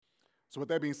So with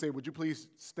that being said, would you please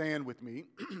stand with me?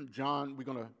 John, we're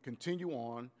going to continue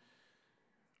on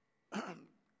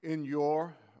in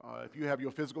your, if you have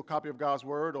your physical copy of God's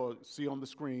Word or see on the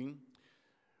screen,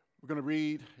 we're going to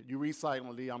read, you read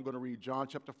silently, I'm going to read John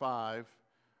chapter 5,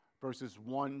 verses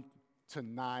 1 to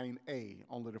 9a,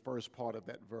 only the first part of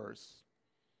that verse.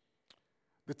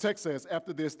 The text says,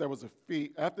 after this there was a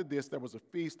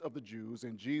feast of the Jews,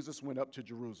 and Jesus went up to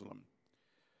Jerusalem.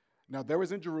 Now there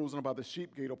is in Jerusalem by the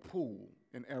sheep gate a pool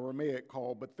in Aramaic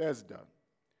called Bethesda,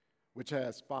 which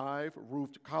has 5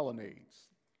 roofed colonnades.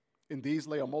 In these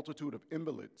lay a multitude of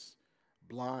invalids,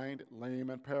 blind, lame,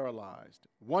 and paralyzed.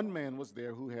 One man was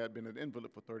there who had been an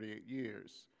invalid for 38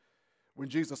 years. When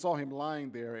Jesus saw him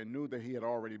lying there and knew that he had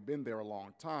already been there a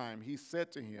long time, he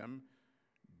said to him,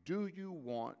 "Do you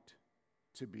want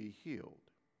to be healed?"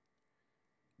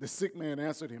 The sick man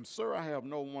answered him, "Sir, I have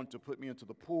no one to put me into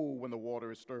the pool when the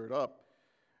water is stirred up,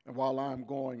 and while I am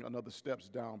going, another steps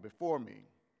down before me."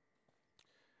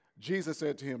 Jesus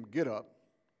said to him, "Get up,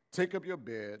 take up your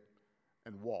bed,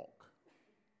 and walk."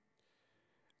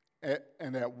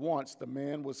 And at once the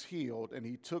man was healed, and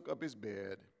he took up his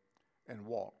bed and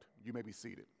walked. You may be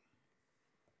seated.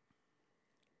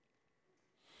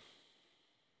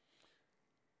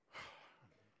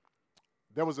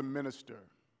 There was a minister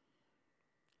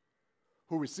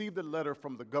who received a letter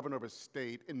from the governor of a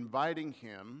state inviting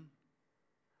him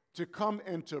to come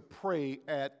and to pray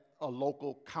at a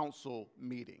local council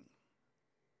meeting.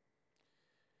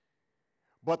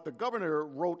 But the governor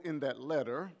wrote in that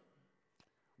letter,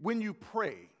 when you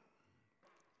pray,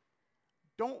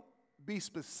 don't be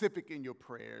specific in your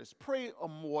prayers. Pray a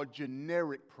more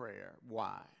generic prayer.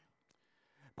 Why?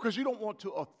 Because you don't want to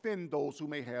offend those who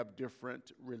may have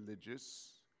different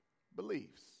religious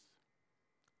beliefs.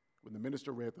 When the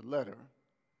minister read the letter,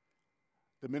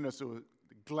 the minister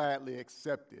gladly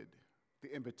accepted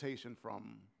the invitation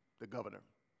from the governor.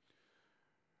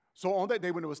 So on that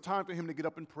day, when it was time for him to get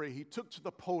up and pray, he took to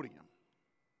the podium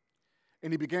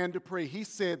and he began to pray. He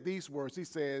said these words. He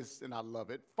says, and I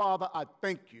love it, "Father, I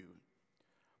thank you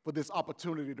for this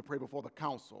opportunity to pray before the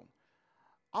council.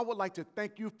 I would like to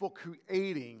thank you for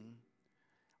creating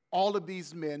all of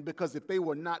these men, because if they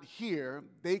were not here,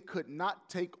 they could not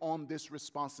take on this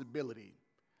responsibility."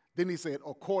 Then he said,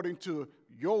 "According to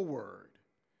your word,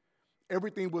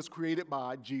 everything was created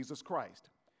by Jesus Christ."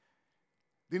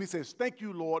 Then he says, "Thank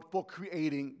you, Lord, for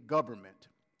creating government.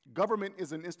 Government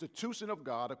is an institution of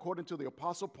God, according to the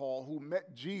Apostle Paul, who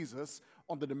met Jesus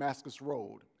on the Damascus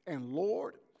Road. And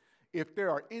Lord, if there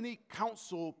are any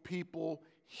council people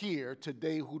here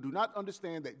today who do not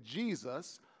understand that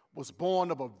Jesus was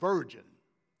born of a virgin,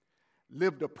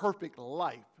 lived a perfect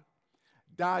life,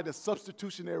 died a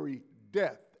substitutionary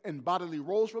death, and bodily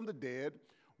rose from the dead,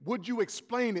 would you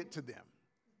explain it to them?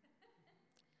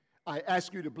 I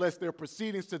ask you to bless their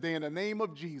proceedings today in the name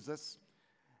of Jesus.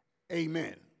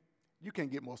 Amen." You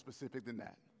can't get more specific than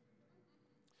that.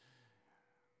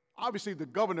 Obviously, the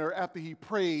governor, after he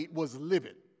prayed, was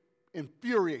livid,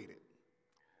 infuriated.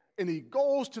 And he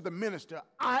goes to the minister,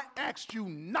 "I asked you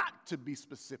not to be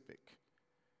specific.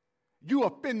 You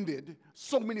offended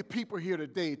so many people here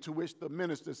today," to which the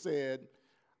minister said,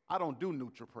 "I don't do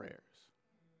neutral prayers.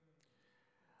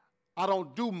 I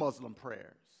don't do Muslim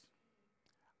prayers.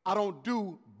 I don't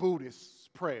do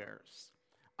Buddhist prayers.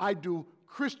 I do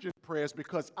Christian prayers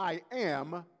because I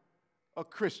am a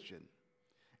Christian.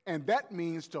 And that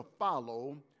means to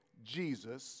follow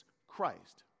Jesus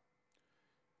Christ."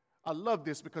 I love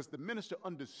this because the minister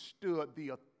understood the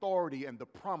authority and the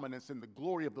prominence and the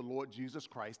glory of the Lord Jesus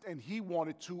Christ, and he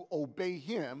wanted to obey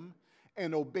him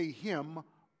and obey him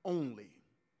only.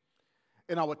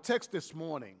 In our text this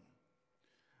morning,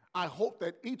 I hope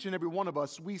that each and every one of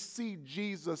us, we see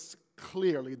Jesus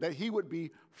clearly, that he would be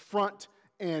front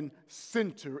and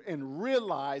center and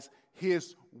realize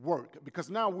his work.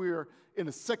 Because now we're in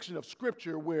a section of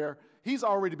Scripture where he's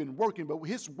already been working, but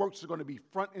his works are going to be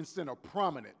front and center,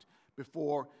 prominent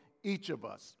before each of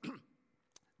us.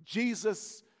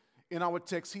 Jesus, in our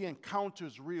text, he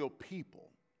encounters real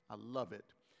people. I love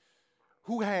it.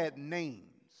 Who had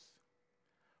names,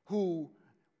 who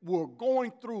were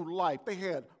going through life. They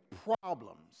had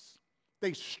problems.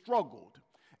 They struggled.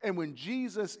 And when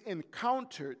Jesus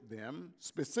encountered them,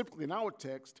 specifically in our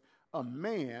text, a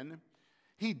man,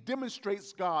 he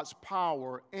demonstrates God's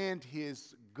power and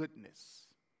his goodness.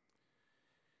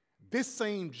 This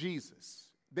same Jesus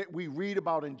that we read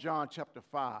about in John chapter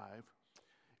 5,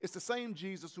 it's the same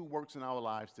Jesus who works in our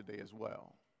lives today as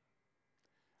well.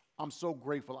 I'm so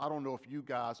grateful. I don't know if you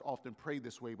guys often pray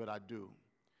this way, but I do.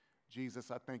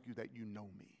 Jesus, I thank you that you know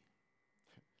me.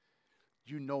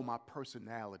 You know my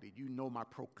personality. You know my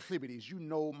proclivities. You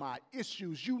know my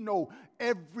issues. You know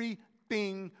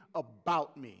everything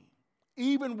about me.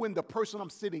 Even when the person I'm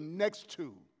sitting next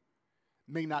to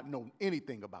may not know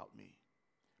anything about me.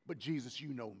 But Jesus,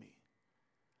 you know me.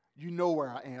 You know where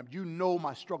I am. You know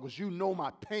my struggles. You know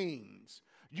my pains.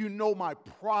 You know my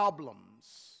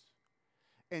problems.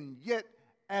 And yet,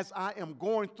 as I am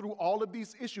going through all of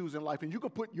these issues in life, and you can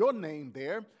put your name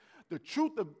there, the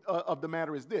truth of the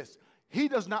matter is this. He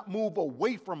does not move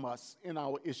away from us in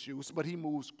our issues, but he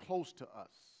moves close to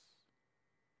us.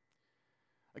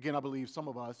 Again, I believe some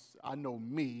of us, I know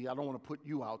me, I don't want to put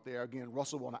you out there. Again,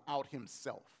 Russell want to out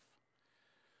himself.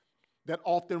 That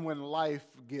often when life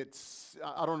gets,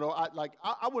 I don't know,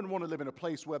 I wouldn't want to live in a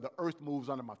place where the earth moves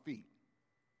under my feet.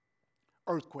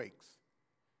 Earthquakes.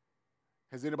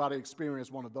 Has anybody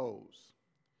experienced one of those?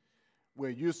 Where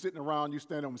you're sitting around, you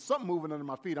stand on something moving under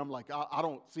my feet. I'm like, I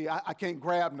don't see, I can't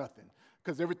grab nothing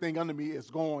because everything under me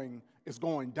is going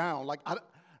down. Like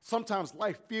sometimes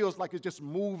life feels like it's just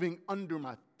moving under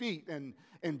my feet.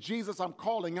 And Jesus, I'm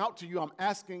calling out to you. I'm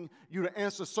asking you to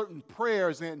answer certain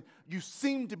prayers, and you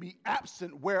seem to be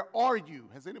absent. Where are you?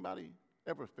 Has anybody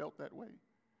ever felt that way?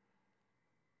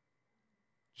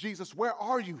 Jesus, where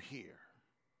are you here?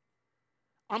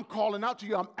 I'm calling out to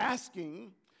you. I'm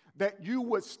asking that you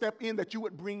would step in, that you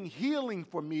would bring healing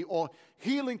for me or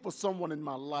healing for someone in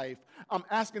my life. I'm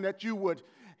asking that you would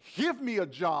give me a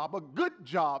job, a good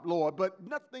job, Lord, but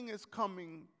nothing is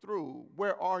coming through.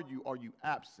 Where are you? Are you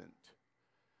absent?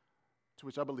 To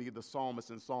which I believe the psalmist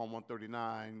in Psalm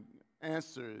 139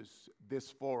 answers this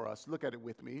for us. Look at it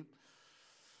with me.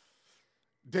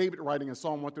 David writing in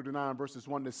Psalm 139 verses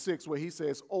 1-6, where he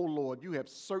says, "O Lord, you have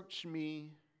searched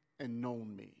me and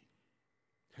known me.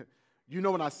 You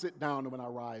know when I sit down and when I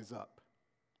rise up.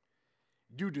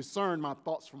 You discern my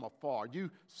thoughts from afar.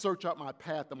 You search out my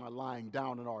path and my lying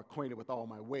down and are acquainted with all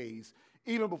my ways.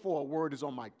 Even before a word is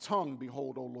on my tongue,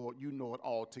 behold, O Lord, you know it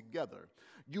all together.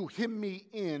 You hem me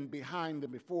in behind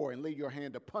and before and lay your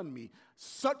hand upon me.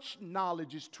 Such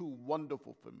knowledge is too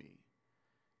wonderful for me.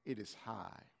 It is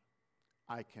high.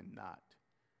 I cannot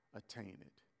attain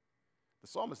it." The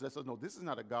psalmist lets us know this is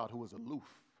not a God who is aloof,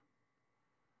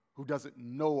 who doesn't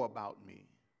know about me,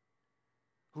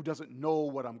 who doesn't know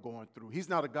what I'm going through. He's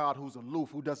not a God who's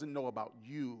aloof, who doesn't know about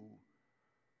you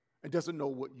and doesn't know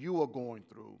what you are going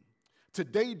through.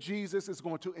 Today, Jesus is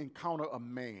going to encounter a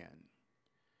man.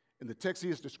 In the text, he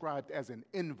is described as an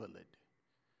invalid.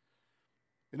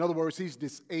 In other words, he's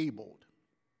disabled.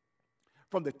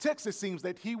 From the text, it seems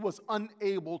that he was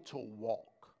unable to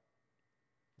walk.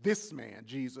 This man,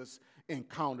 Jesus,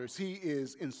 encounters. He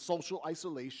is in social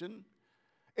isolation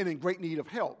and in great need of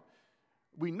help.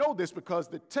 We know this because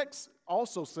the text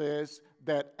also says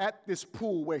that at this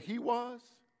pool where he was,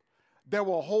 there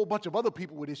were a whole bunch of other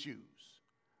people with issues.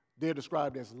 They're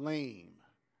described as lame,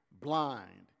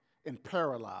 blind, and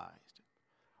paralyzed.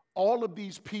 All of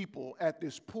these people at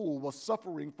this pool were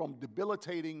suffering from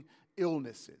debilitating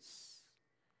illnesses.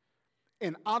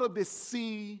 And out of this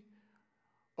sea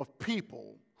of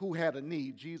people who had a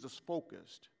need, Jesus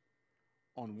focused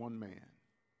on one man,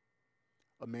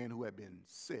 a man who had been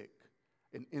sick,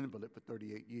 an invalid for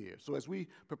 38 years. So as we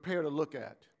prepare to look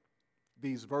at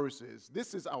these verses,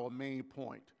 this is our main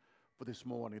point for this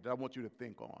morning that I want you to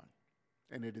think on,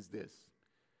 and it is this.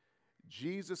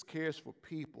 Jesus cares for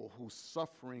people whose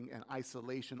suffering and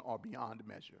isolation are beyond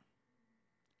measure.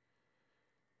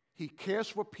 He cares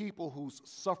for people whose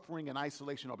suffering and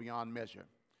isolation are beyond measure.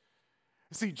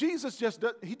 See, Jesus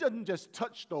he doesn't just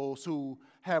touch those who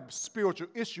have spiritual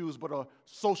issues but are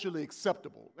socially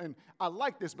acceptable. And I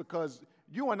like this because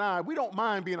you and I, we don't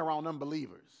mind being around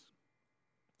unbelievers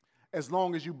as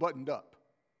long as you buttoned up,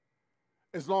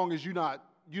 as long as you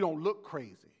don't look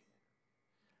crazy,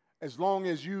 as long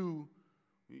as you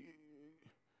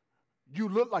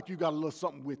look like you got a little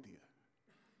something with you.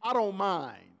 I don't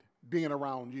mind being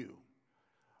around you.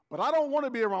 But I don't want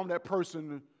to be around that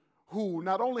person who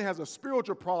not only has a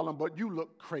spiritual problem, but you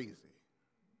look crazy.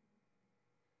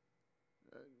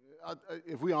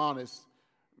 If we're honest,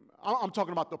 I'm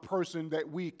talking about the person that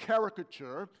we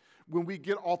caricature when we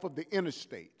get off of the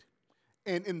interstate.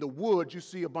 And in the woods, you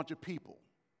see a bunch of people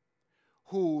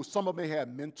who, some of them may have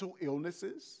mental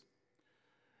illnesses.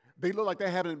 They look like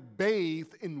they haven't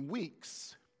bathed in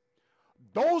weeks.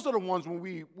 Those are the ones when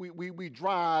we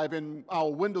drive and our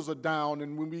windows are down,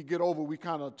 and when we get over, we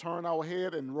kind of turn our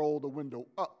head and roll the window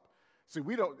up. See,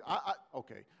 we don't,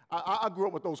 I grew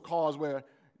up with those cars where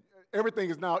everything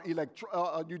is now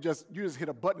you just hit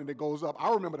a button and it goes up.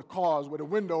 I remember the cars where the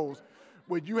windows,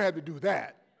 where you had to do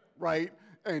that, right?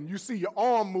 And you see your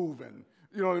arm moving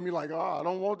You know what I mean? Like, I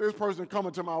don't want this person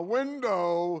coming to my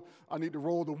window. I need to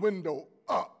roll the window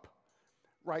up,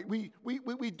 right? We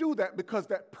do that because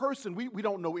that person, we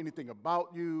don't know anything about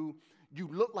you. You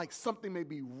look like something may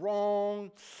be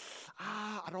wrong.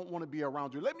 I don't want to be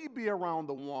around you. Let me be around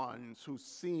the ones who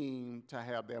seem to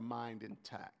have their mind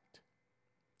intact.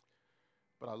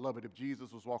 But I love it. If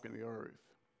Jesus was walking the earth,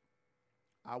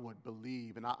 I would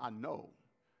believe, and I know,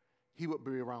 he would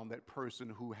be around that person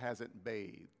who hasn't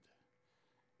bathed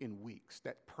in weeks,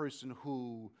 that person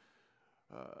who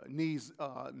needs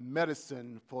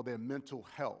medicine for their mental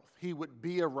health. He would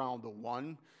be around the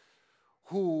one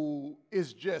who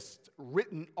is just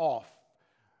written off,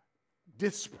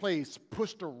 displaced,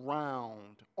 pushed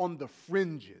around on the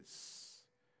fringes,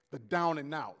 the down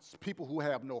and outs, people who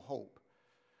have no hope.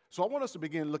 So I want us to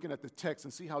begin looking at the text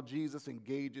and see how Jesus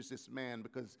engages this man,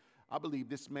 because I believe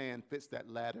this man fits that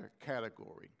latter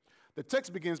category. The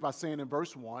text begins by saying in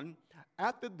verse 1,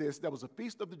 after this there was a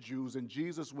feast of the Jews, and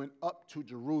Jesus went up to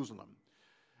Jerusalem.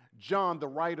 John, the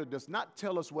writer, does not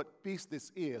tell us what feast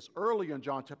this is. Earlier in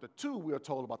John chapter 2, we are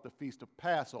told about the feast of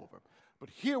Passover. But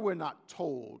here we're not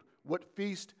told what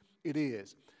feast it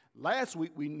is. Last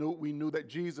week we knew that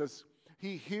Jesus,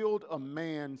 he healed a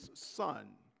man's son.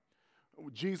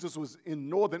 Jesus was in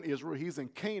northern Israel. He's in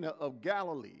Cana of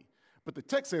Galilee. But the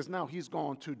text says now he's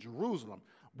gone to Jerusalem.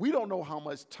 We don't know how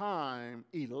much time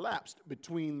elapsed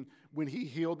between when he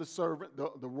healed the servant,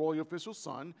 the royal official's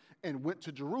son, and went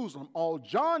to Jerusalem. All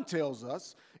John tells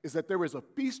us is that there is a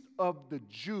feast of the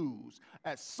Jews.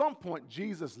 At some point,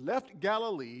 Jesus left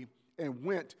Galilee and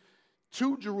went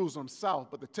to Jerusalem south,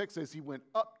 but the text says he went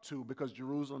up to, because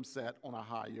Jerusalem sat on a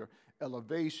higher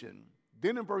elevation.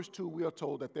 Then in verse 2, we are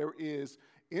told that there is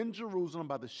in Jerusalem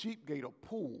by the sheep gate a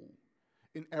pool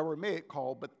in Aramaic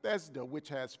called Bethesda, which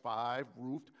has 5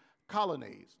 roofed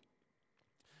colonnades.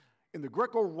 In the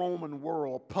Greco-Roman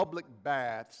world, public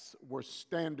baths were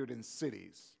standard in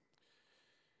cities.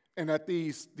 And at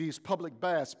these public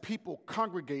baths, people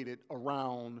congregated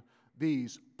around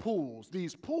these pools.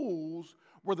 These pools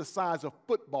were the size of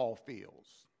football fields.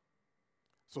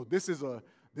 So this is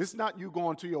not you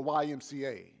going to your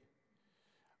YMCA.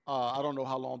 I don't know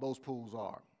how long those pools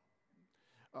are.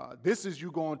 This is you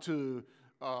going to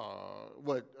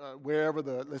wherever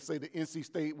let's say the NC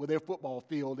State, where their football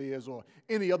field is, or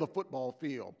any other football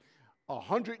field.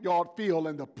 100-yard field,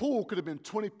 and the pool could have been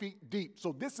 20 feet deep.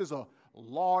 So this is a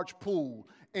large pool.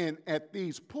 And at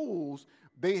these pools,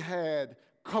 they had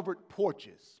covered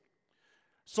porches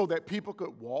so that people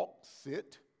could walk,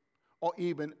 sit, or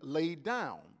even lay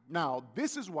down. Now,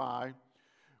 this is why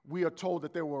we are told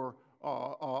that there were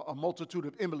a multitude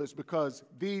of invalids, because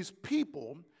these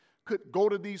people could go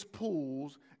to these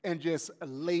pools and just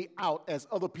lay out as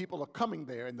other people are coming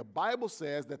there. And the Bible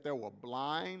says that there were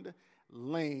blind,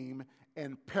 lame,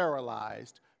 and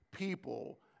paralyzed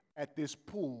people at this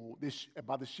pool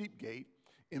by the sheep gate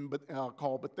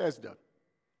called Bethesda.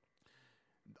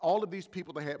 All of these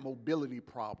people, they had mobility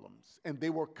problems, and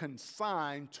they were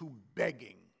consigned to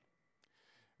begging.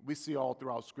 We see all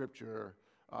throughout Scripture,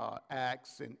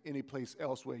 Acts and any place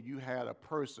else where you had a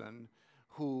person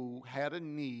who had a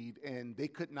need and they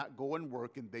could not go and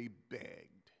work, and they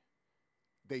begged.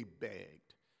 They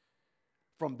begged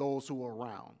from those who were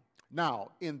around.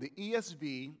 Now, in the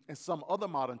ESV and some other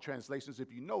modern translations,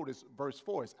 if you notice, verse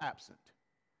 4 is absent.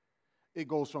 It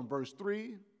goes from verse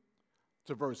 3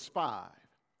 to verse 5.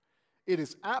 It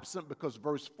is absent because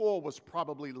verse 4 was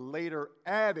probably later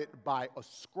added by a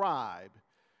scribe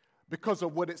because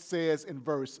of what it says in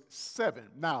verse 7.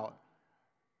 Now,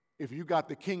 if you got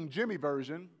the King James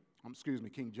version,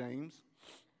 King James,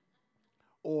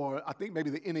 or I think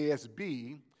maybe the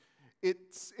NASB,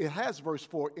 it has verse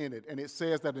 4 in it, and it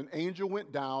says that an angel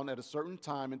went down at a certain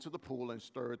time into the pool and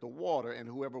stirred the water, and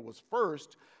whoever was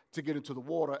first to get into the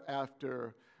water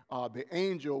after the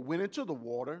angel went into the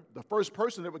water, the first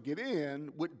person that would get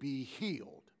in would be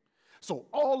healed. So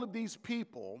all of these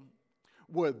people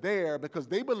were there because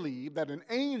they believed that an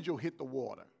angel hit the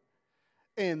water,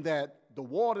 and that the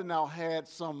water now had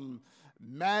some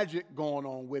magic going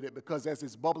on with it, because as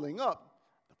it's bubbling up,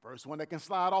 the first one that can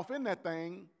slide off in that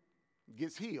thing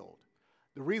gets healed.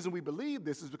 The reason we believe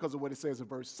this is because of what it says in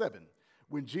verse 7.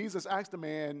 When Jesus asked the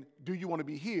man, "Do you want to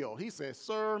be healed?" He says,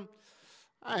 "Sir,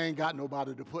 I ain't got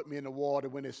nobody to put me in the water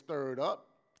when it's stirred up.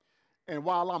 And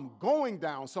while I'm going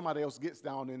down, somebody else gets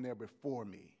down in there before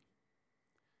me."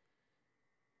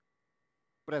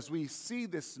 But as we see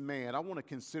this man, I want to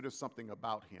consider something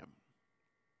about him.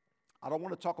 I don't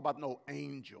want to talk about no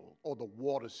angel or the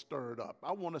water stirred up.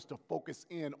 I want us to focus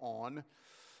in on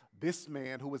this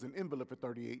man who was an invalid for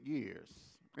 38 years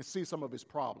and see some of his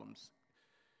problems.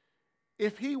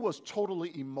 If he was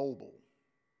totally immobile,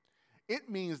 it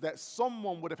means that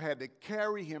someone would have had to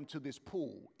carry him to this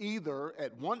pool, either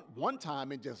at one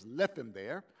time and just left him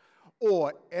there,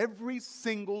 or every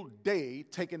single day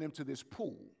taking him to this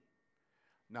pool.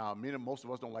 Now, most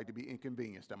of us don't like to be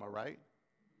inconvenienced, am I right?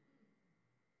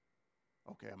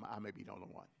 Okay, I may be the only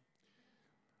one.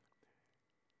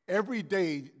 Every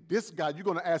day, this guy, you're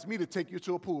going to ask me to take you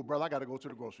to a pool. Brother, I got to go to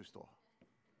the grocery store.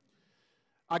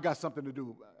 I got something to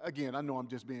do. Again, I know I'm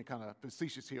just being kind of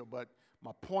facetious here, but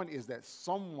my point is that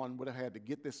someone would have had to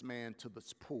get this man to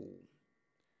this pool.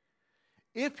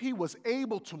 If he was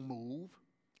able to move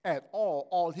at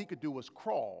all he could do was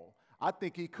crawl. I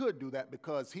think he could do that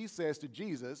because he says to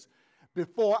Jesus,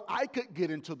 before I could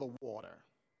get into the water,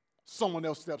 someone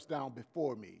else steps down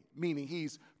before me, meaning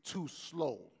he's too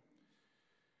slow.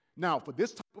 Now, for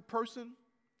this type of person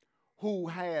who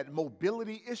had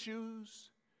mobility issues,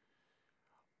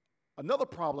 another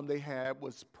problem they had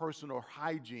was personal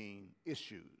hygiene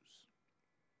issues.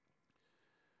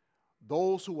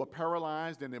 Those who were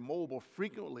paralyzed and immobile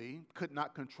frequently could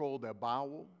not control their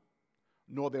bowel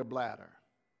nor their bladder.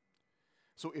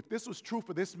 So if this was true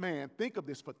for this man, think of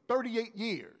this, for 38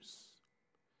 years,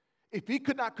 if he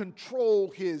could not control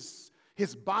his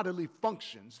bodily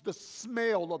functions, the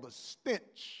smell or the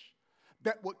stench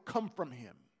that would come from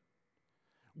him,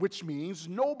 which means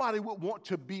nobody would want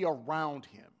to be around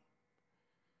him.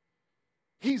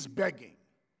 He's begging,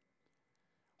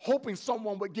 hoping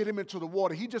someone would get him into the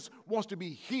water. He just wants to be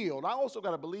healed. I also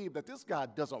got to believe that this guy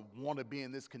doesn't want to be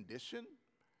in this condition.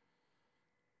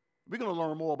 We're going to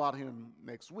learn more about him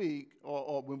next week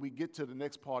or when we get to the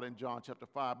next part in John chapter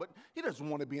 5. But he doesn't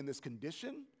want to be in this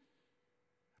condition.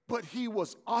 But he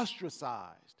was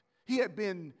ostracized. He had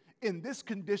been in this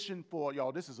condition for,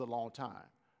 y'all, this is a long time,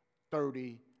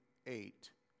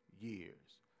 38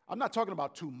 years. I'm not talking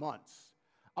about 2 months.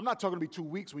 I'm not talking about 2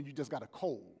 weeks when you just got a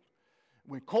cold.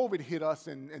 When COVID hit us,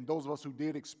 and those of us who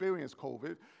did experience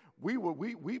COVID,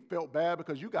 we felt bad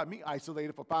because you got me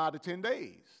isolated for 5 to 10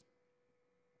 days.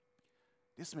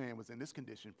 This man was in this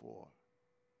condition for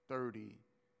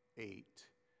 38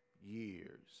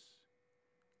 years,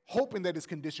 hoping that his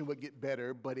condition would get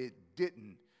better, but it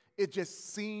didn't. It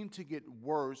just seemed to get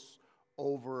worse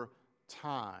over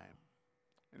time.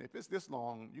 And if it's this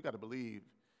long, you got to believe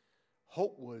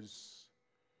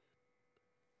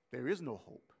there is no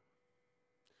hope.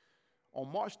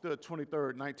 On March the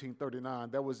 23rd,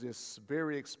 1939, there was this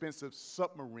very expensive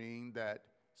submarine that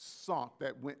sunk,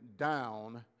 that went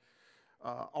down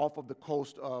off of the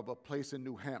coast of a place in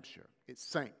New Hampshire. It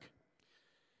sank.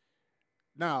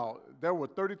 Now, there were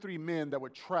 33 men that were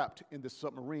trapped in the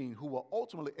submarine who were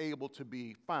ultimately able to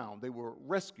be found. They were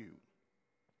rescued.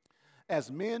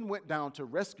 As men went down to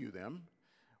rescue them,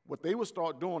 what they would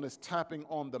start doing is tapping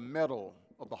on the metal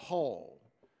of the hull,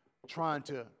 trying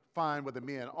to find where the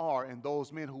men are, and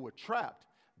those men who were trapped,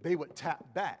 they would tap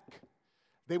back.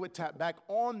 They would tap back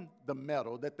on the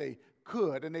metal that they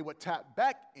could, and they would tap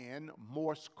back in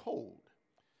Morse code.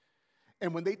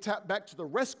 And when they tapped back to the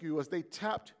rescuers, they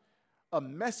tapped a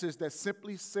message that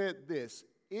simply said this: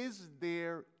 is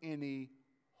there any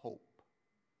hope?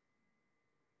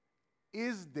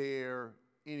 Is there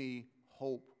any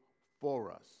hope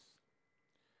for us?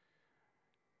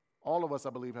 All of us, I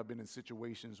believe, have been in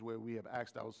situations where we have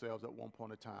asked ourselves at one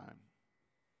point in time,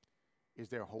 is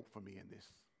there hope for me in this?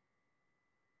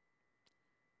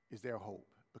 Is there hope?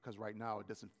 Because right now it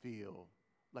doesn't feel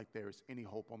like there is any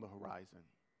hope on the horizon.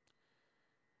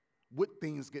 Would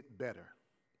things get better?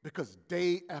 Because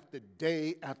day after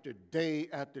day after day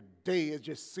after day, it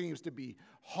just seems to be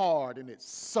hard and it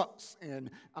sucks,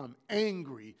 and I'm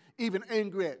angry, even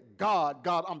angry at God.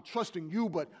 God, I'm trusting you,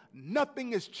 but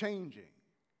nothing is changing.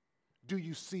 Do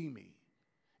you see me?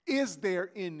 Is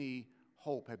there any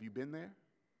hope? Have you been there?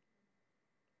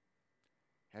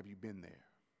 Have you been there?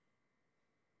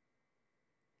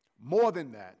 More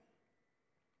than that,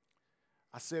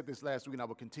 I said this last week and I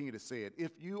will continue to say it.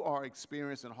 If you are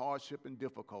experiencing hardship and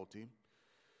difficulty,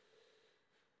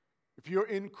 if you're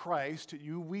in Christ,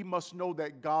 we must know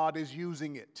that God is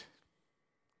using it.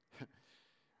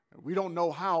 We don't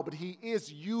know how, but he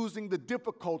is using the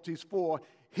difficulties for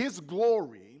his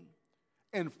glory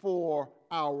and for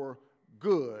our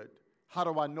good. How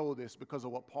do I know this? Because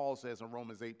of what Paul says in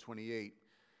Romans 8:28.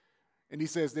 And he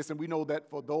says this, and we know that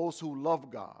for those who love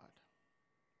God,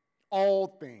 all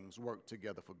things work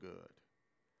together for good.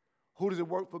 Who does it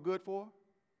work for good for?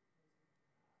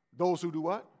 Those who do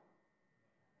what?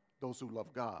 Those who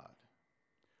love God.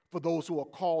 For those who are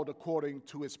called according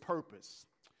to his purpose.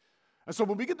 And so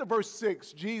when we get to verse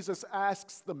 6, Jesus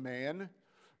asks the man,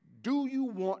 do you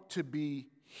want to be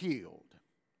healed?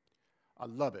 I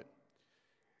love it.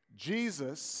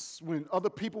 Jesus, when other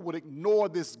people would ignore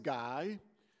this guy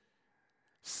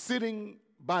sitting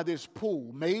by this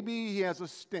pool, maybe he has a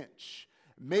stench.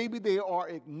 Maybe they are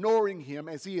ignoring him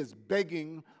as he is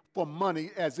begging for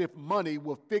money as if money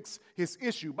will fix his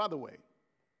issue. By the way,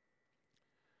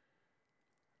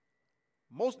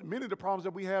 many of the problems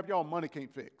that we have, y'all, money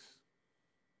can't fix.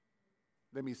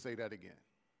 Let me say that again.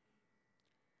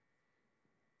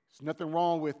 There's nothing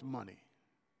wrong with money.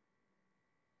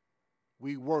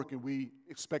 We work and we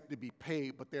expect to be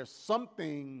paid, but there's some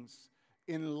things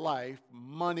in life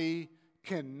money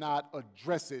cannot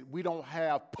address it. We don't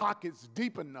have pockets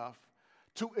deep enough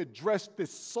to address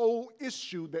this sole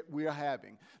issue that we're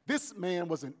having. This man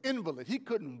was an invalid. He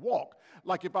couldn't walk.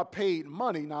 Like if I paid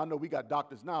money, now I know we got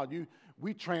doctors now,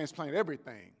 we transplant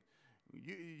everything.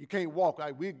 You can't walk.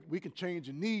 Like we can change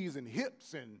your knees and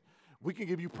hips, and we can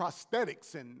give you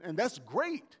prosthetics, and that's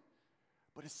great.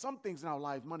 But there's some things in our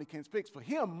life money can't fix. For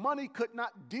him, money could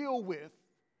not deal with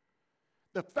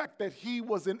the fact that he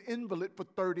was an invalid for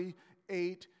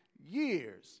 38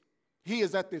 years. He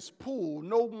is at this pool.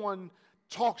 No one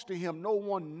talks to him. No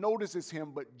one notices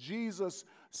him, but Jesus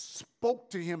spoke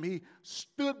to him. He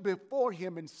stood before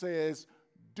him and says,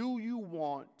 "Do you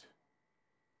want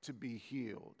to be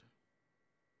healed?"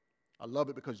 I love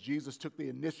it because Jesus took the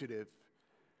initiative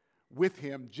with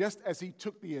him, just as he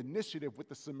took the initiative with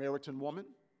the Samaritan woman.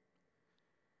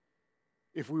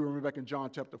 If we remember back in John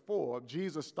chapter 4,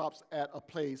 Jesus stops at a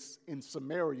place in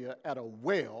Samaria at a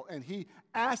well, and he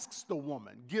asks the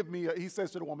woman, he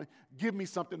says to the woman, "Give me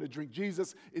something to drink."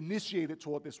 Jesus initiated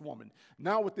toward this woman.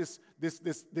 Now with this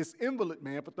invalid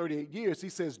man for 38 years, he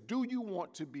says, "Do you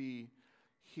want to be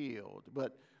healed?"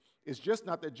 But it's just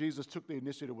not that Jesus took the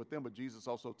initiative with them, but Jesus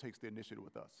also takes the initiative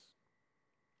with us.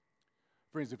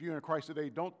 Friends, if you're in Christ today,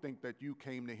 don't think that you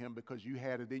came to him because you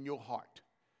had it in your heart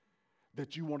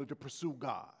that you wanted to pursue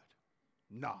God.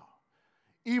 No.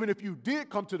 Even if you did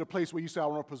come to the place where you say, "I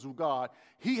want to pursue God,"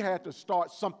 he had to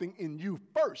start something in you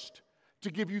first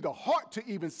to give you the heart to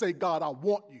even say, "God, I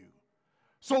want you,"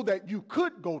 so that you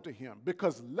could go to him.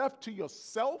 Because left to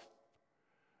yourself,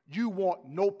 you want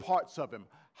no parts of him.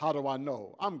 How do I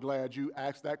know? I'm glad you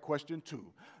asked that question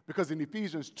too. Because in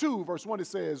Ephesians 2, verse 1, it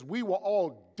says, "We were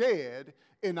all dead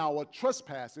in our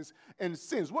trespasses and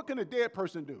sins." What can a dead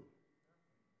person do?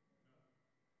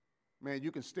 Man,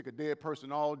 you can stick a dead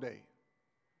person all day.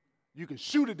 You can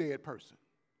shoot a dead person.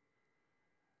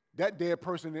 That dead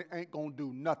person ain't going to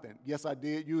do nothing. Yes, I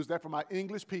did use that for my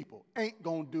English people. Ain't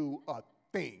going to do a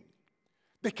thing.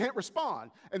 They can't respond.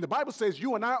 And the Bible says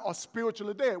you and I are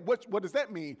spiritually dead. What does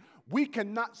that mean? We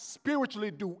cannot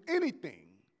spiritually do anything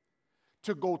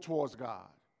to go towards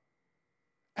God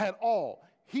at all.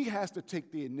 He has to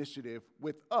take the initiative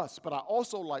with us. But I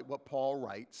also like what Paul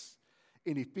writes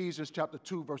in Ephesians chapter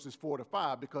 2, verses 4 to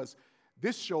 5, because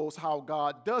this shows how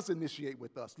God does initiate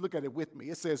with us. Look at it with me.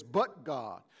 It says, "But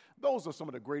God." Those are some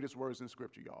of the greatest words in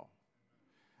Scripture, y'all.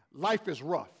 Life is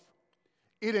rough.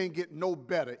 It ain't getting no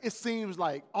better. It seems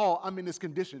like, oh, I'm in this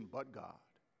condition, but God.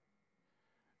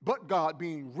 But God,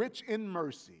 being rich in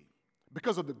mercy,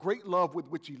 because of the great love with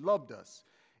which he loved us,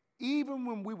 even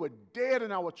when we were dead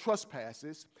in our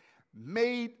trespasses,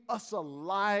 made us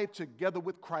alive together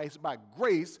with Christ. By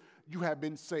grace, you have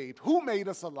been saved. Who made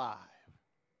us alive?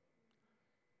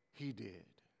 He did.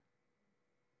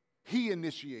 He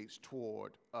initiates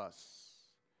toward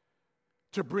us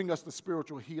to bring us the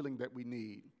spiritual healing that we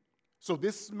need. So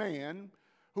this man,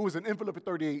 who was an invalid for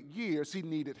 38 years, he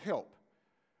needed help.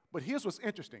 But here's what's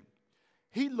interesting.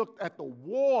 He looked at the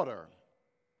water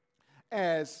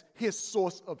as his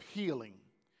source of healing.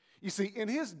 You see, in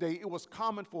his day, it was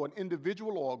common for an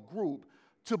individual or a group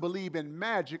to believe in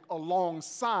magic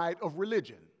alongside of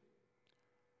religion.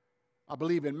 I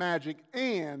believe in magic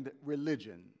and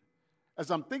religion. As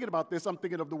I'm thinking about this, I'm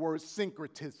thinking of the word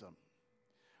syncretism.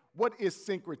 What is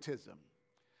syncretism?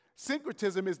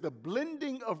 Syncretism is the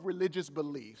blending of religious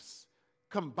beliefs,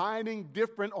 combining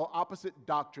different or opposite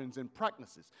doctrines and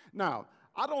practices. Now,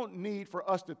 I don't need for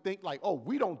us to think like, oh,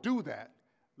 we don't do that.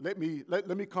 Let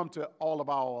me come to all of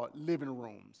our living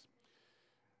rooms.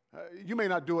 You may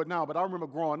not do it now, but I remember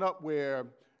growing up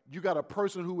where you got a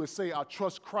person who would say, "I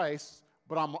trust Christ,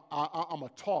 but I'm a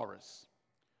Taurus."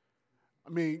 I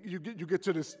mean, you get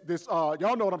to this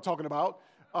y'all know what I'm talking about.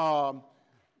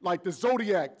 Like the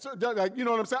zodiac, like, you know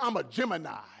what I'm saying? I'm a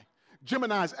Gemini.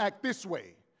 Geminis act this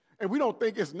way. And we don't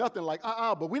think it's nothing like,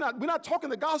 but we're not talking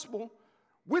the gospel.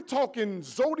 We're talking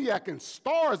zodiac and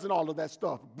stars and all of that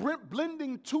stuff.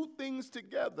 Blending two things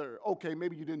together. Okay,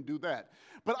 maybe you didn't do that.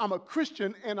 But I'm a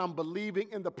Christian and I'm believing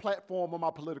in the platform of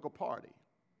my political party.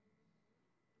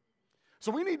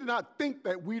 So we need to not think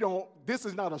that this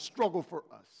is not a struggle for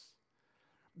us,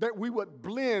 that we would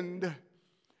blend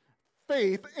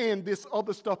faith and this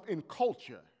other stuff in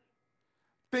culture,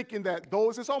 thinking that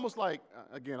it's almost like,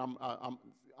 again,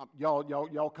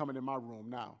 y'all coming in my room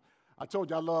now. I told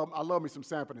you I love me some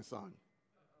Sanford and Son.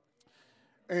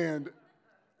 And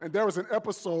there was an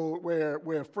episode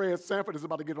where Fred Sanford is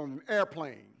about to get on an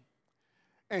airplane,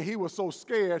 and he was so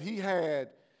scared he had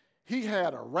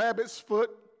a rabbit's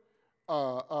foot,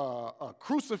 a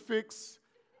crucifix,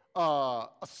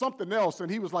 something else, and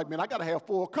he was like, man, I got to have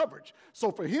full coverage.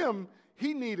 So for him,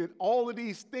 he needed all of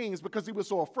these things because he was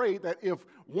so afraid that if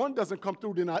one doesn't come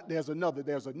through, then there's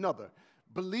another.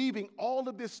 Believing all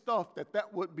of this stuff,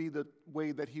 that would be the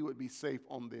way that he would be safe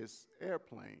on this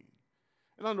airplane.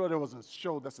 And I know there was a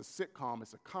show that's a sitcom,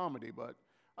 it's a comedy, but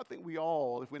I think we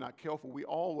all, if we're not careful, we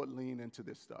all would lean into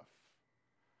this stuff.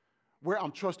 Where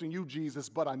I'm trusting you, Jesus,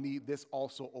 but I need this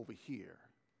also over here.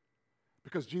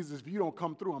 Because Jesus, if you don't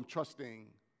come through, I'm trusting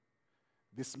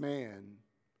this man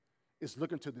is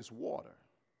looking to this water,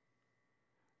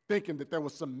 thinking that there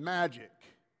was some magic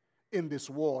in this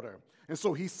water. And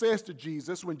so he says to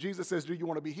Jesus, when Jesus says, do you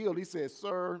want to be healed? He says,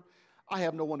 sir, I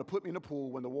have no one to put me in the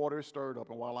pool when the water is stirred up,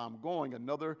 and while I'm going,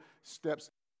 another steps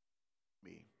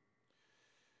me.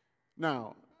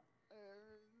 Now,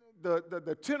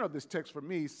 the tenor of this text for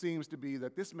me seems to be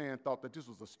that this man thought that this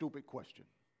was a stupid question.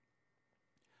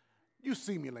 You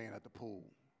see me laying at the pool.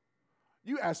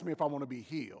 You ask me if I want to be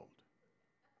healed.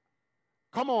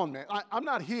 Come on, man. I'm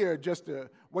not here just to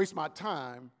waste my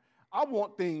time. I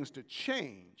want things to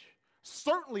change.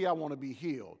 Certainly I want to be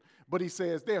healed. But he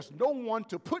says there's no one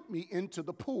to put me into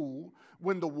the pool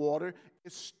when the water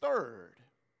is stirred.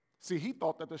 See, he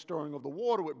thought that the stirring of the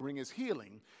water would bring his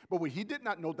healing, but he did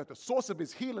not know that the source of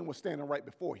his healing was standing right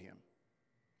before him.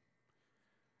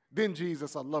 Then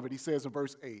Jesus, I love it, he says in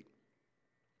verse 8,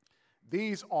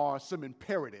 these are some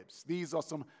imperatives. These are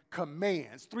some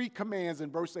commands. 3 commands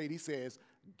in verse 8. He says,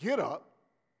 get up,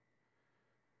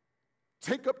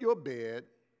 take up your bed,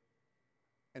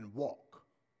 and walk.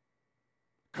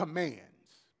 Commands.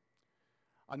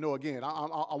 I know, again,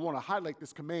 I want to highlight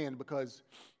this command because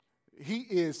he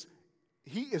is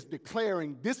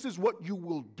declaring this is what you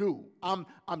will do. I'm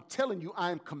telling you,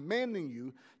 I am commanding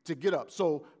you to get up.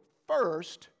 So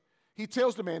first, he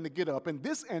tells the man to get up, and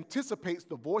this anticipates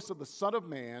the voice of the Son of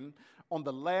Man on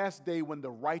the last day when the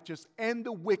righteous and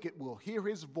the wicked will hear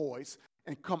his voice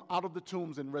and come out of the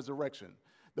tombs in resurrection.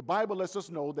 The Bible lets us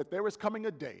know that there is coming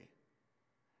a day,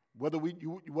 whether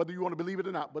you want to believe it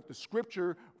or not, but the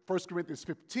scripture, 1 Corinthians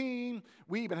 15,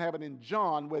 we even have it in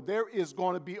John, where there is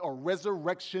going to be a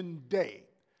resurrection day.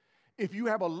 If you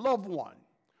have a loved one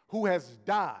who has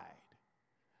died,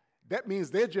 that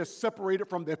means they're just separated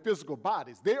from their physical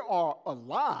bodies. They are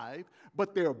alive,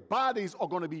 but their bodies are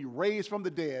going to be raised from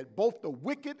the dead, both the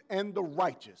wicked and the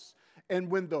righteous. And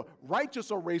when the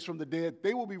righteous are raised from the dead,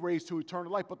 they will be raised to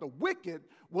eternal life. But the wicked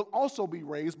will also be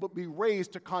raised, but be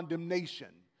raised to condemnation.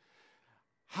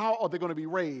 How are they going to be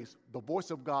raised? The voice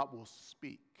of God will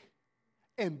speak,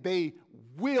 and they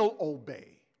will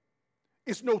obey.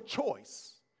 It's no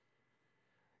choice.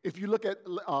 If you look at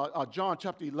John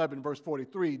chapter 11, verse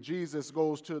 43, Jesus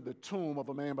goes to the tomb of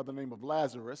a man by the name of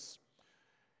Lazarus.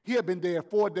 He had been there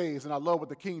 4 days, and I love what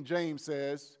the King James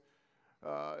says.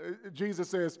 Jesus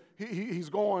says he's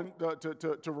going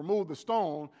to remove the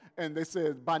stone, and they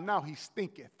said, by now he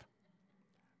stinketh.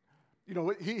 You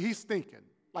know, he's stinking.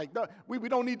 Like, we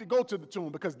don't need to go to the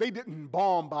tomb because they didn't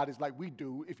embalm bodies like we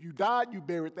do. If you died, you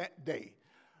buried that day.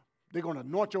 They're going to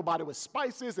anoint your body with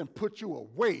spices and put you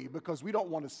away because we don't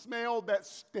want to smell that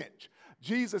stench.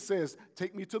 Jesus says,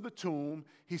 take me to the tomb.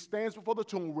 He stands before the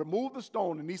tomb, remove the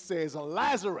stone, and he says,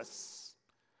 Lazarus,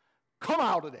 come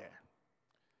out of there.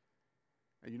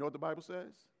 And you know what the Bible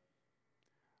says?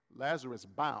 Lazarus,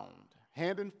 bound,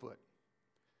 hand and foot,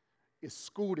 is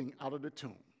scooting out of the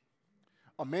tomb.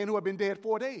 A man who had been dead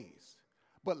 4 days.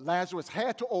 But Lazarus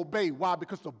had to obey. Why?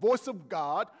 Because the voice of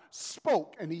God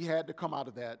spoke, and he had to come out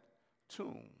of that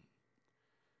tomb.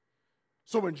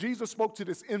 So when Jesus spoke to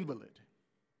this invalid,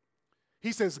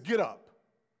 he says, get up.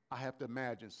 I have to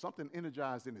imagine something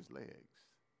energized in his legs.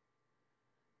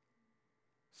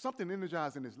 Something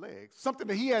energized in his legs. Something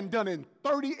that he hadn't done in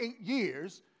 38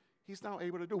 years, he's now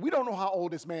able to do. We don't know how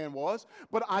old this man was,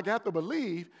 but I got to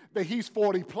believe that he's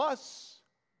 40 plus.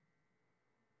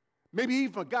 Maybe he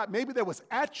forgot. Maybe there was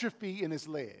atrophy in his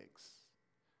legs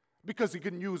because he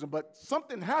couldn't use them. But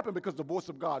something happened because the voice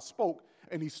of God spoke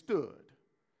and he stood.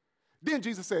 Then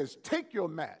Jesus says, take your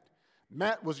mat.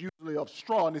 Mat was usually of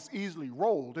straw and it's easily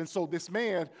rolled. And so this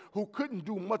man who couldn't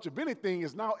do much of anything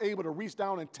is now able to reach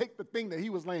down and take the thing that he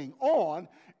was laying on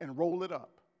and roll it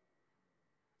up.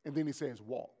 And then he says,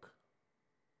 walk.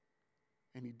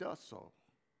 And he does so.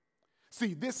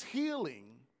 See, this healing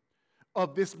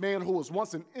of this man who was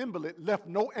once an invalid left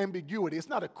no ambiguity. It's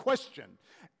not a question.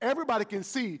 Everybody can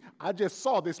see, I just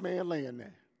saw this man laying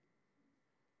there.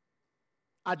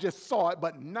 I just saw it,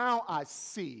 but now I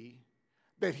see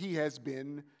that he has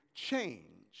been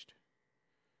changed.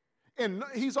 And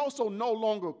he's also no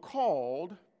longer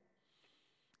called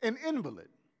an invalid.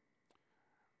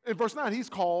 In verse 9, he's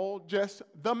called just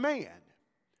the man.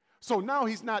 So now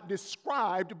he's not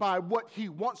described by what he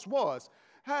once was.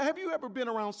 Have you ever been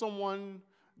around someone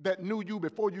that knew you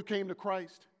before you came to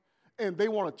Christ and they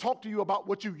want to talk to you about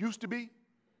what you used to be?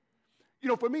 You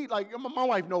know, for me, like my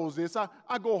wife knows this.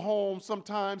 I go home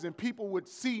sometimes and people would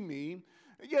see me.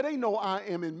 Yeah, they know I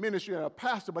am in ministry and a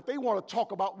pastor, but they want to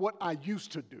talk about what I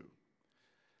used to do.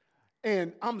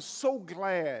 And I'm so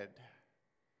glad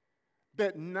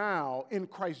that now in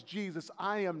Christ Jesus,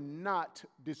 I am not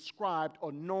described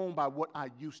or known by what I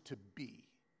used to be.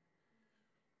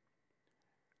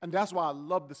 And that's why I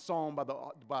love the song by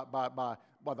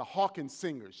the Hawkins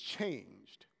singers,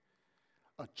 Changed.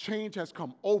 A change has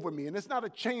come over me. And it's not a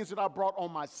change that I brought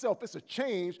on myself. It's a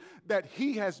change that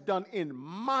he has done in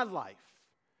my life.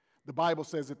 The Bible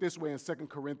says it this way in 2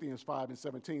 Corinthians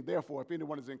 5:17. Therefore, if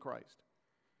anyone is in Christ,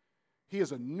 he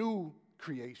is a new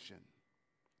creation.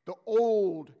 The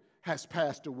old has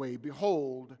passed away.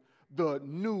 Behold, the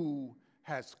new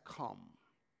has come.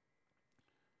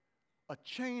 A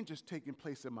change is taking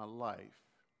place in my life.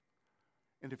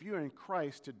 And if you're in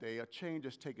Christ today, a change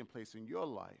is taking place in your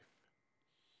life.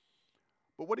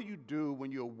 But what do you do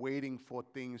when you're waiting for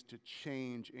things to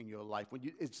change in your life?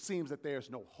 When it seems that there's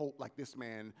no hope, like this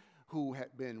man who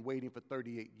had been waiting for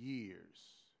 38 years.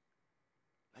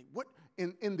 Like what,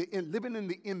 living in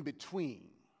the in-between.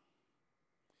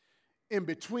 In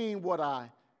between what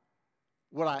I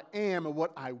am and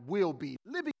what I will be.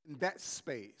 Living in that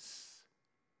space.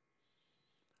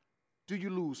 Do you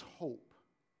lose hope?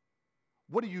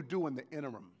 What do you do in the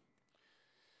interim?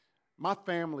 My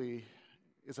family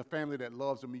is a family that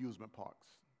loves amusement parks.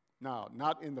 Now,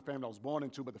 not in the family I was born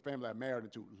into, but the family I married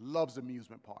into loves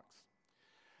amusement parks.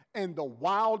 And the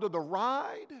wilder the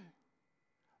ride,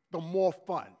 the more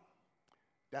fun.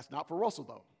 That's not for Russell,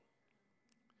 though.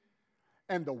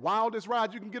 And the wildest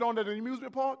ride you can get on at an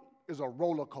amusement park is a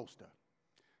roller coaster.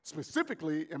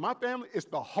 Specifically, in my family, it's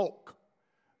the Hulk,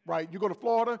 right? You go to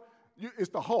Florida, it's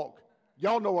the Hulk.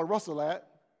 Y'all know where Russell at.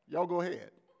 Y'all go ahead.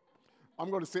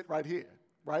 I'm going to sit right here,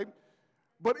 right?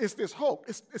 But it's this Hulk.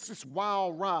 It's this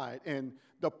wild ride. And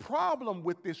the problem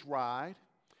with this ride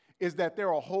is that there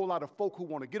are a whole lot of folk who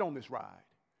want to get on this ride,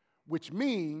 which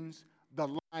means the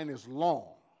line is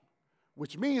long,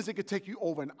 which means it could take you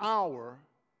over an hour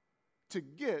to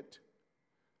get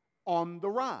on the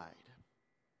ride.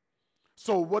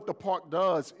 So what the park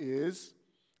does is,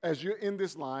 as you're in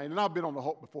this line, and I've been on the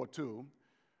Hulk before too,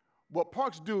 what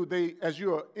parks do, as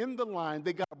you're in the line,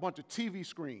 they got a bunch of TV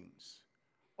screens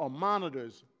or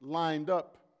monitors lined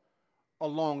up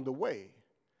along the way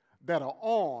that are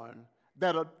on,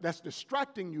 that's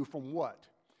distracting you from what?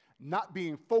 Not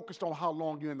being focused on how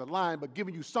long you're in the line, but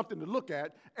giving you something to look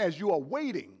at as you are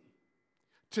waiting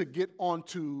to get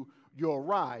onto your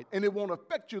ride. And it won't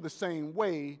affect you the same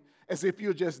way as if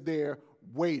you're just there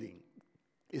waiting.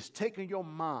 It's taking your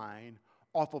mind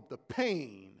off of the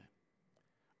pain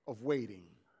of waiting.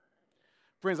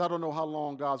 Friends, I don't know how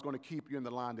long God's going to keep you in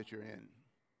the line that you're in.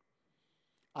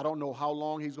 I don't know how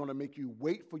long he's going to make you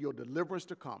wait for your deliverance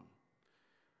to come.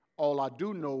 All I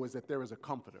do know is that there is a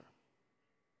comforter.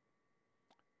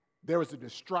 There is a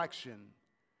distraction.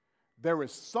 There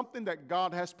is something that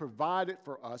God has provided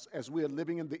for us as we are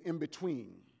living in the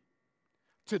in-between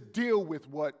to deal with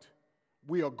what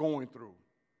we are going through.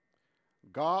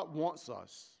 God wants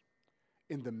us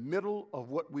in the middle of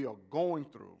what we are going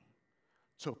through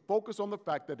to focus on the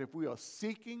fact that if we are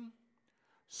seeking,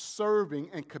 serving,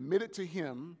 and committed to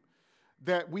him,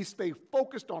 that we stay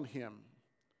focused on him,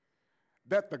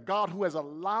 that the God who has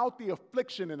allowed the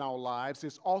affliction in our lives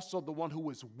is also the one who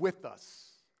is with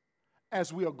us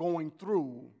as we are going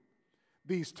through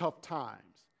these tough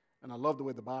times. And I love the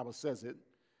way the Bible says it.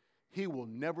 He will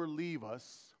never leave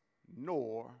us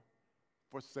nor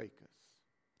forsake us.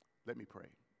 Let me pray.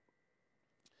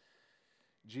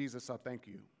 Jesus, I thank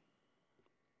you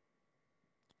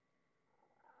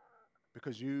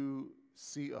because you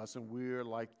see us and we're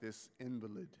like this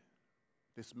invalid,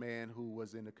 this man who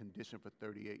was in a condition for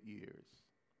 38 years.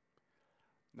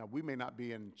 Now, we may not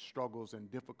be in struggles and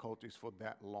difficulties for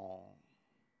that long,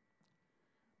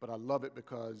 but I love it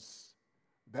because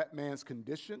that man's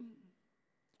condition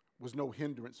was no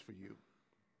hindrance for you.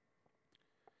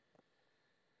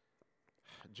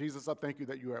 Jesus, I thank you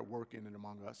that you are at work in and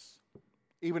among us,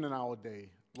 even in our day,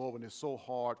 Lord, when it's so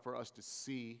hard for us to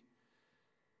see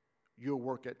your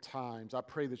work at times. I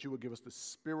pray that you would give us the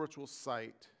spiritual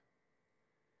sight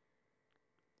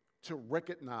to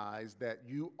recognize that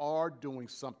you are doing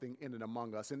something in and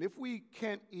among us. And if we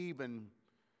can't even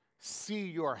see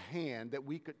your hand, that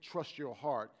we could trust your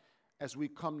heart as we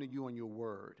come to you in your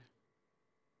word.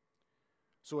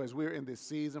 So as we're in this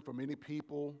season, for many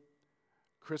people,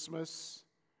 Christmas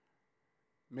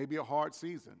may be a hard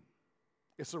season.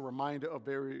 It's a reminder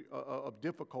of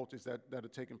difficulties that are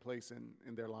taking place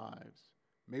in their lives.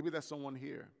 Maybe that's someone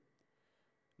here.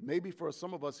 Maybe for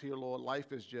some of us here, Lord,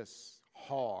 life is just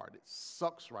hard. It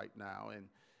sucks right now. And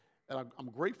I'm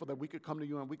grateful that we could come to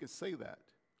you and we could say that.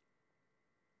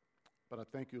 But I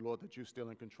thank you, Lord, that you're still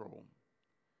in control.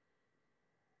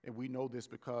 And we know this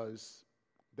because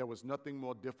there was nothing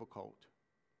more difficult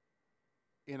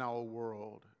in our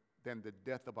world than the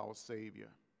death of our Savior.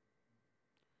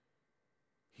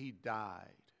 He died.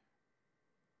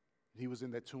 He was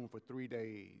in that tomb for 3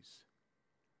 days.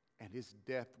 And his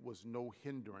death was no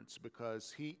hindrance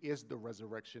because he is the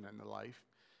resurrection and the life.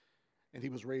 And he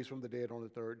was raised from the dead on the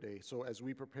third day. So as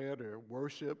we prepare to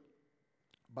worship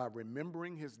by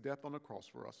remembering his death on the cross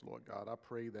for us, Lord God, I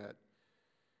pray that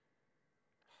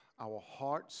our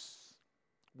hearts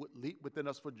would leap within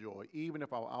us for joy, even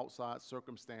if our outside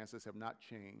circumstances have not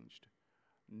changed,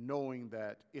 knowing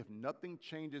that if nothing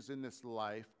changes in this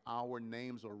life, our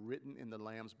names are written in the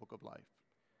Lamb's book of life,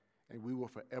 and we will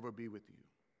forever be with you.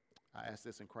 I ask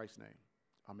this in Christ's name.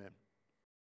 Amen.